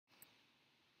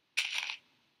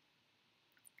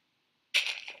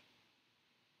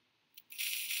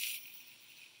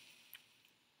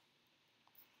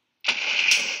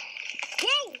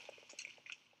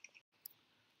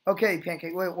Okay,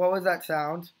 Pancake. Wait, what was that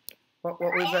sound? What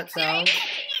was that sound?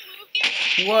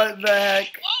 Can What the heck?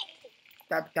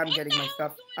 Whoa! I'm getting my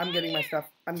stuff. I'm getting my stuff.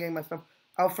 I'm getting my stuff.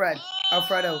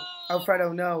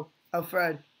 Alfredo, no.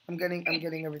 Alfred. I'm getting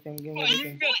everything. I'm getting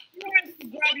everything. 2 minutes to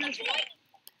grab your stuff.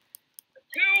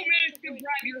 2 minutes to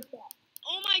grab your stuff.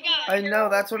 Oh my god. I know,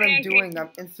 that's what I'm doing. I'm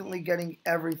instantly getting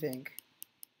everything.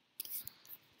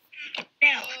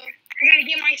 Now, I gotta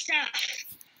get my stuff.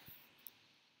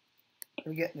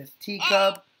 I'm getting this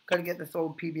teacup. Gotta get this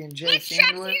old PB&J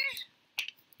sandwich.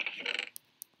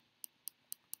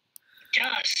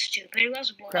 Just stupid.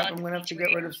 Crap, I'm gonna have to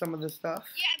get rid of some of this stuff.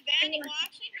 Yeah, Vanny. Well,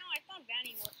 actually, no, I thought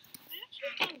Vanny would. I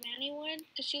actually thought Vanny would,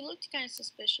 because she looked kind of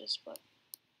suspicious, but...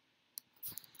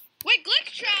 Wait,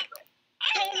 Glitch Trap! I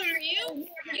remember you!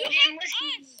 You hacked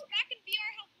us! Back in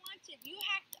VR Help Wanted, you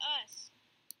hacked us.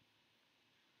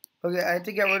 Okay, I had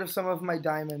to get rid of some of my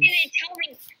diamonds. Tell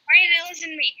me. Why didn't they listen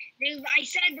to me? I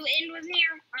said the end was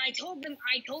near. I told them the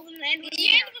end was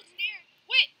near. The end was near.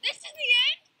 Wait, this is the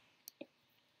end?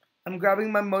 I'm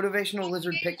grabbing my motivational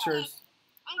lizard pictures.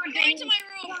 I'm going to my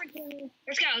room.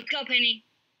 Let's go, Penny.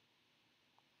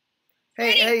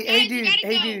 Hey,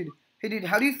 dude,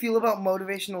 how do you feel about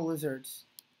motivational lizards?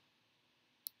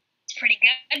 It's pretty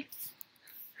good.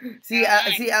 See,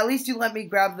 at least you let me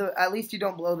grab at least you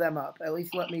don't blow them up. At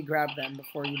least let me grab them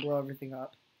before you blow everything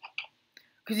up.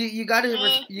 Cause you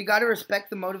gotta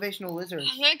respect the motivational lizards.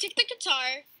 I'm gonna take the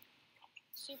guitar.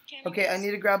 Okay, I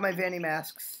need to grab my Vanny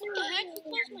masks. What the heck? Who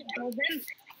closed my door?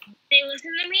 They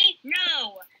listen to me?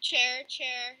 No. Chair,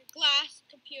 glass,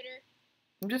 computer.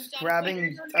 I'm just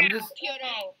grabbing. Computer.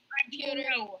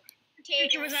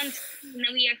 Future was on, and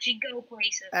then we actually go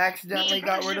places. I accidentally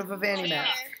got rid of a Vanny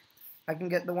mask. I can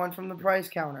get the one from the price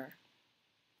counter.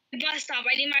 Bus stop.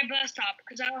 I need my bus stop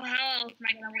because how else am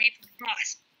I gonna wait for the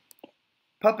bus?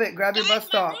 Puppet, grab your bus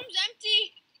stop. My room's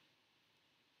empty.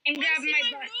 I'm grabbing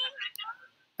my bus.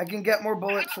 I can get more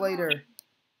bullets later.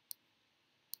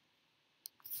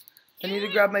 I need to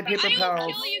grab my paper pals. I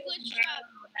will kill you, Glitch Trap.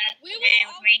 We will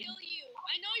all kill you.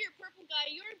 I know you're purple guy.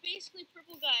 You're basically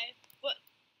purple guy, but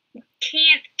you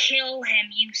can't kill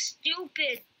him, you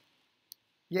stupid.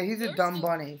 Yeah, he's a dumb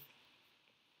bunny.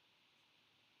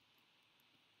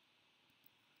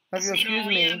 Excuse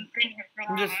me.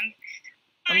 I'm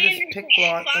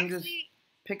just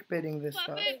pick-bitting this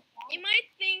stuff. You might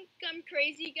think I'm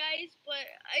crazy, guys, but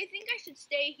I think I should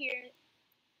stay here.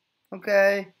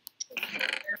 Okay.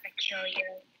 Kill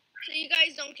you. So you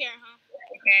guys don't care, huh?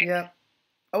 Okay. Yep.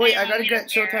 Oh wait, I gotta get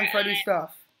Showtime Freddy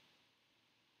stuff.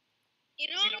 You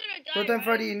know I'm gonna die. Showtime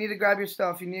Freddy, you need to grab your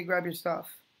stuff. Nobody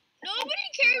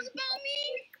cares about me.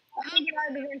 Let me get out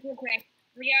of the vents real quick.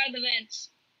 Get out of the vents.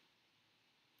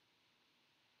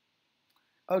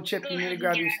 Oh, Chip, you need to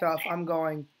grab your stuff. I'm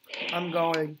going. I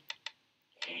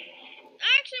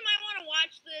actually might want to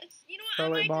watch this. You know what?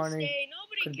 Charlotte I might Barney. just stay.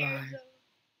 Nobody cares.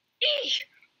 Eesh!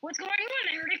 What's going on?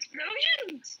 I heard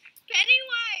explosions.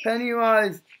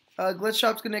 Pennywise. Glitch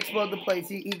Shop's gonna explode the place.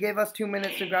 He gave us 2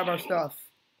 minutes to grab our stuff.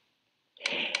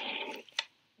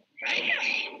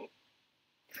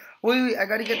 Wait, I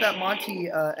gotta get that Monty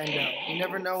endo. You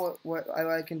never know what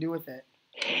I can do with it.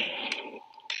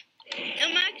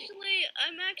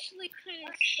 I'm actually kind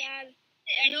of sad.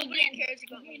 Nobody cares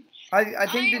about me.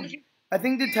 I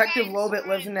think Detective Lobit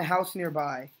lives in a house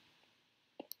nearby.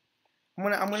 I'm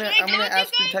gonna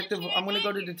ask Detective. I'm gonna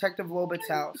go to Detective Lobit's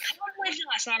house. Someone with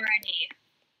us already.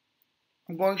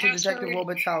 I'm going to Detective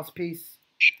Lobit's house. Peace.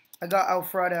 I got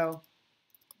Alfredo.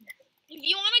 If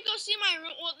you want to go see my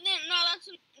room, well, no,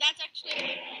 that's actually a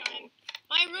different time.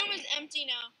 My room is empty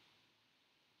now.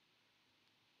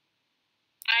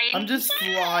 I'm just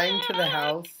flying to the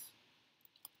house.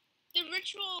 The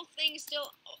ritual thing is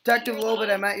still. Detective Lobit,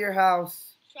 I'm at your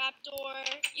house. Trapdoor.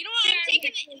 You know what? I'm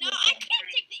taking the. No, I can't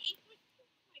take the ink. Am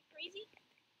I crazy?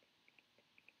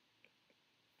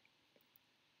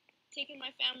 Taking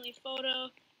my family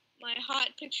photo, my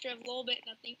hot picture of Lobit.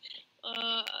 Nothing.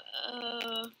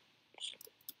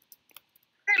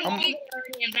 Already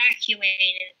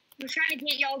evacuated. I was trying to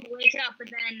get y'all to wake up, but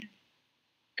then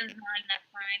there's not enough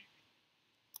time.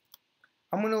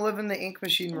 I'm gonna live in the ink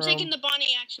machine room. I'm taking the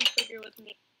Bonnie action figure with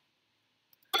me.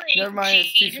 Never mind,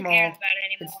 it's too small.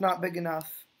 It's not big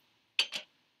enough.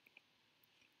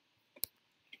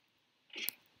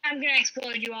 I'm gonna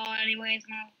explode you all anyways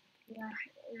now. Yeah,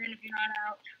 even if you're not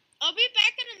out. I'll be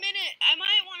back in a minute. I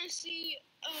might want to see.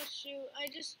 Oh shoot!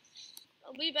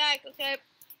 I'll be back. Okay.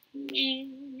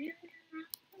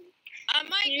 I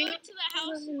might go to the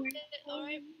house. All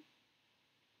right.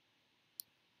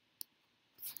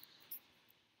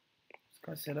 Just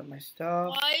gotta set up my stuff.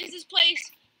 Why is this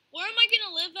place? Where am I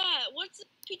gonna live at? What's the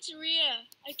pizzeria.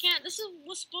 I can't.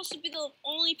 Was supposed to be the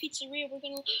only pizzeria we're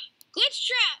gonna. Glitch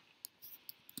trap.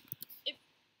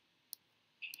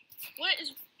 What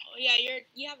is? Oh yeah,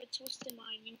 you have a twist in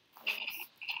mind.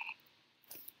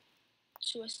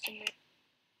 Twist in mind.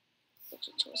 What's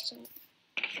a twist in mind?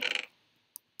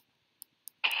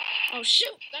 Oh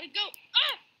shoot! Gotta go.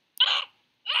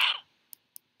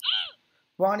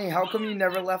 Bonnie, how come you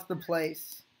never left the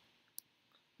place?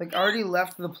 Like, I already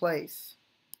left the place.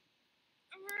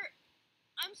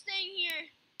 I'm staying here.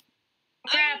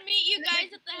 Crap. I will meet you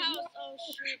guys at the house. Oh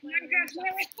shoot! Minecraft's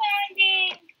not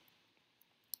responding.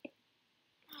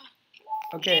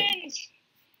 Okay.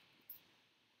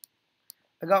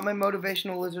 I got my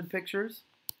motivational lizard pictures.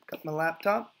 Got my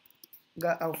laptop.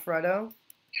 Got Alfredo.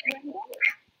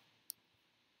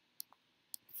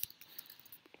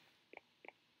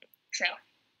 So.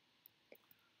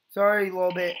 Sorry, a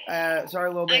little bit.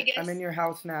 I'm in your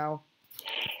house now.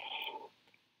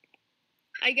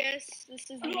 I guess this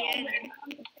is the end.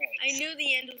 I knew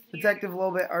the end was near. Detective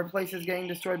Lobit, our place is getting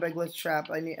destroyed by glitch trap.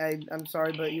 I'm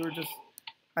sorry, but you were just.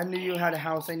 I knew you had a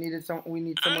house. We need somewhere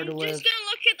to live. I'm just gonna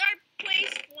look at our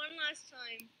place one last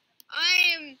time.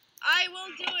 I will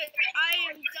do it. I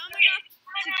am dumb enough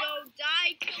to go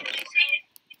die, kill myself,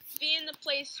 be in the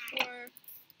place for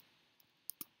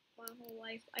my whole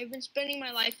life. I've been spending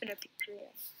my life in a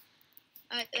pizzeria.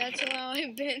 That's how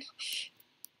I've been.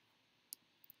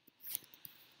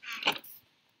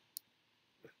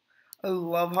 I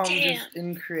love how I'm just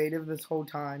in creative this whole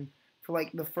time. For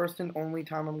like the first and only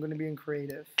time I'm going to be in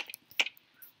creative.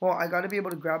 Well, I got to be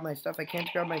able to grab my stuff. I can't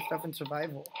grab my stuff in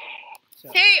survival. So.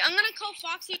 Hey, I'm going to call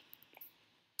Foxy.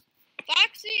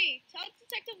 Foxy, tell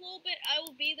Detective a little bit I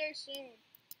will be there soon.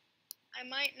 I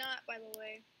might not, by the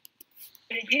way.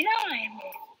 Did you know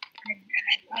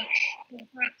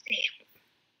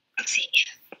Foxy.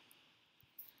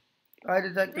 Hi,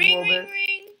 Detective Ring, Lobit.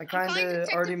 ring. I kind of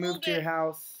already moved to your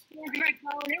house.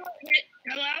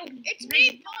 Hello? It's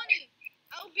me, Bonnie.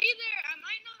 I'll be there. I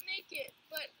might not make it,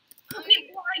 but you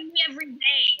keep calling me every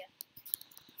day.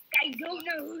 I don't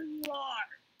know who you are.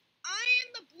 I am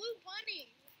the blue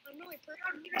bunny. I'm really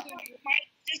perfect. My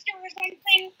sister or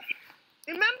something?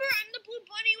 Remember, I'm the blue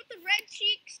bunny with the red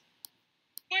cheeks.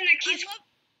 One that keeps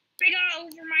big all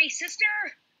over my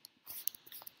sister?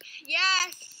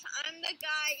 Yes, I'm the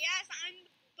guy. Yes, I'm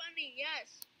the bunny.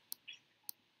 Yes.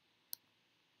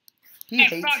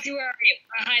 Hey, Foxy, where are you?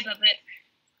 Hi, Puppet.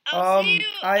 I'll see you.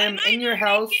 I am in your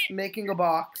house making a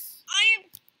box. I am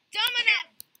dumb enough.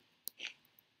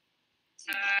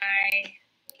 Hi.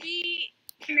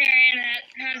 Mariana,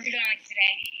 how's it going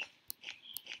today?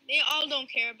 They all don't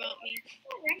care about me.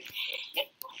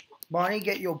 Bonnie,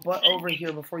 get your butt over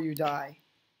here before you die.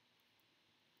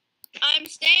 I'm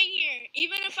staying here.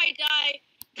 Even if I die,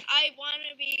 I want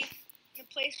to be in a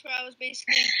place where I was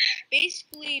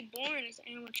basically born as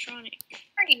animatronic.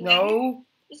 No.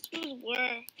 This was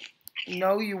where.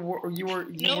 No, you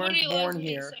weren't born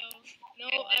here. So. No,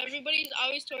 everybody's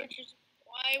always tortures.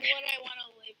 Why would I want to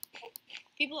live?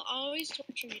 People always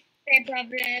torture me. Hey,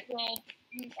 Puppet. Well,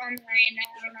 I'm Miranda.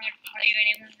 I don't know what to tell you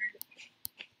anymore.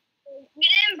 You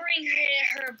didn't bring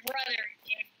her brother,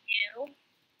 did you?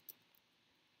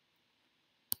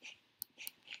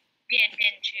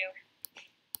 Didn't you?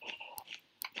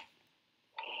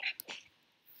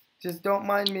 Just don't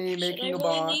mind me making a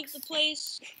box. Leave the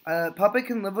place? Puppet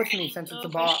can live with me since it's a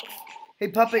box. Hey,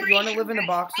 Puppet, you want to live in a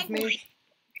box with me?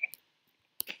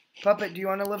 Puppet, do you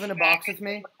want to live in a box with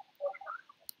me?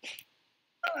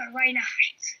 Oh, why not?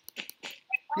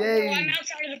 Yay! Oh, I'm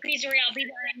outside of the pizzeria. I'll be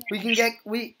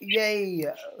there. Yay!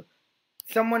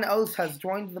 Someone else has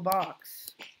joined the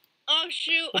box. Oh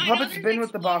shoot! Well, Puppet's been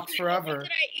with the box forever. What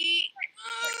did I eat?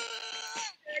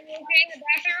 Are you okay in the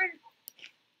bathroom?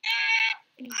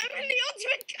 I'm in the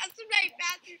ultimate custom night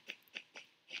bathroom.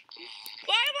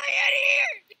 Why am I in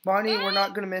here? Bonnie, we're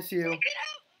not gonna miss you.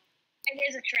 It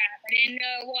is a trap. I didn't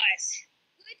know it was.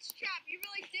 Glitch trap. You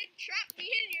really did trap me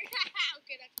in here.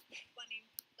 Okay, that's funny.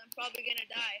 I'm probably gonna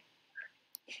die.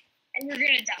 And you're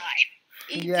gonna die.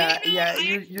 Yeah.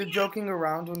 You're joking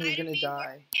around when you're gonna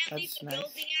die. That's nice.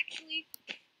 Building, actually.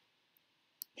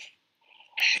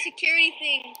 Security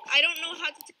thing. I don't know how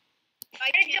to. I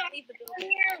can't leave the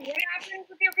building. What happens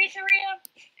with your pizzeria?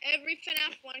 Every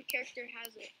FNAF 1 character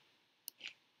has it.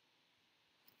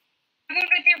 What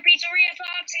with your pizzeria,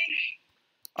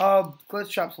 Foxy?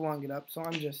 Glitch Trap's long it up, so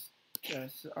I'm just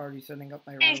already setting up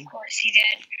my room. Of course he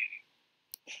did.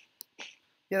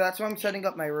 Yeah, that's why I'm setting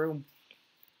up my room.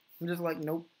 I'm just like,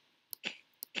 nope.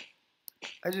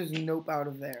 I just nope out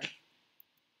of there.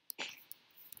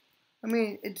 I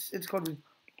mean, it's called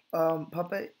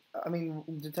Puppet.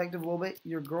 Detective Lobit,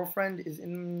 your girlfriend is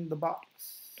in the box.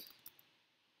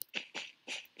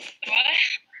 What?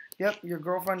 Yep, your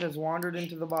girlfriend has wandered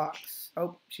into the box.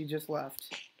 Oh, she just left.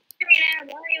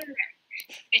 Serena, why are you...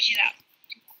 She's out.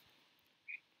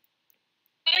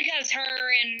 Because her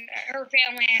and her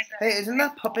family has a... Hey, isn't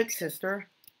that Puppet's sister?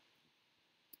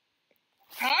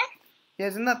 Huh? Yeah,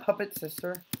 isn't that Puppet's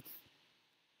sister?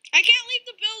 I can't leave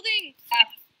the building.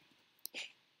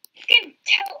 You can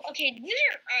tell... Okay, these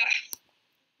are...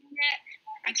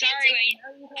 I'm sorry, but you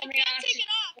know you I told me can't not take to... it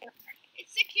off.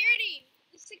 It's security.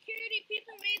 The security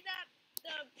people made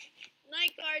the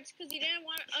night guards because they didn't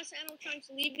want us animatronics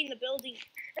leaving the building.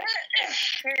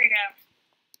 There we go.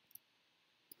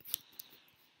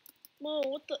 Whoa,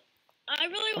 what the? I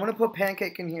really. I'm gonna put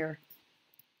Pancake in here.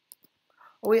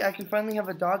 Oh wait, I can finally have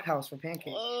a doghouse for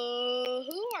Pancake.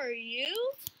 Who are you?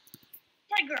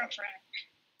 My girlfriend.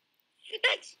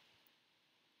 That's.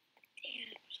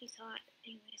 Damn, she's hot.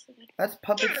 Anyways, That's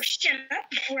Puppet's. Shut up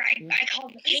before I call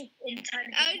the cake inside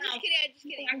of I the was mouth. just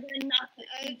kidding. I'm gonna knock the I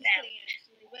was cake just out. kidding,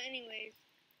 actually. But anyways.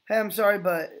 Hey, I'm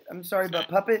sorry, but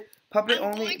Puppet I'm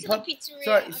only. going to the pizzeria.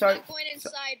 Sorry, I'm sorry. not going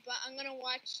inside, but I'm gonna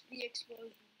watch the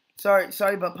explosion.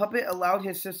 Sorry, but Puppet allowed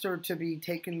his sister to be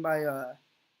taken by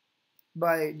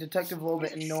Detective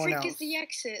Lobit and no one else. Where the frick is the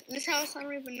exit? This house, I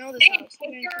don't even know this Hey, house.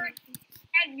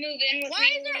 I'd move in with Why me.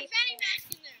 is there a fanny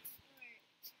mask in there?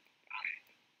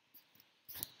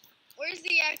 Where's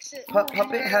the exit?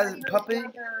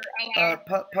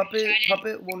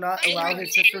 Puppet will not allow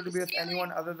his sister to be with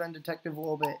anyone other than Detective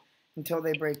Lobit until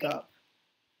they break up.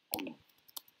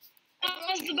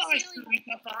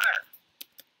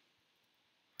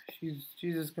 She's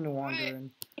just gonna wander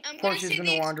in. Of course she's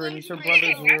gonna wander in. It's her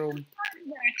brother's room.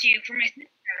 For my sister.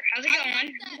 How's it going? I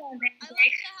left the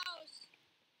house.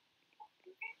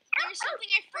 There was something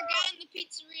I forgot in the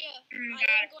pizzeria.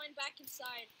 I am going back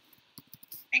inside.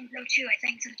 I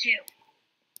think so too.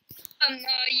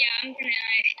 Yeah, I'm gonna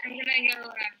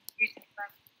go do some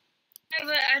stuff.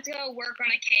 I have to go work on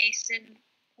a case and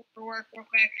work real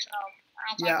quick, so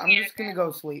I'll talk Yeah, to I'm you just gonna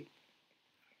go sleep.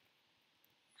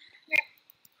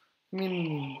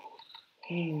 Hmm.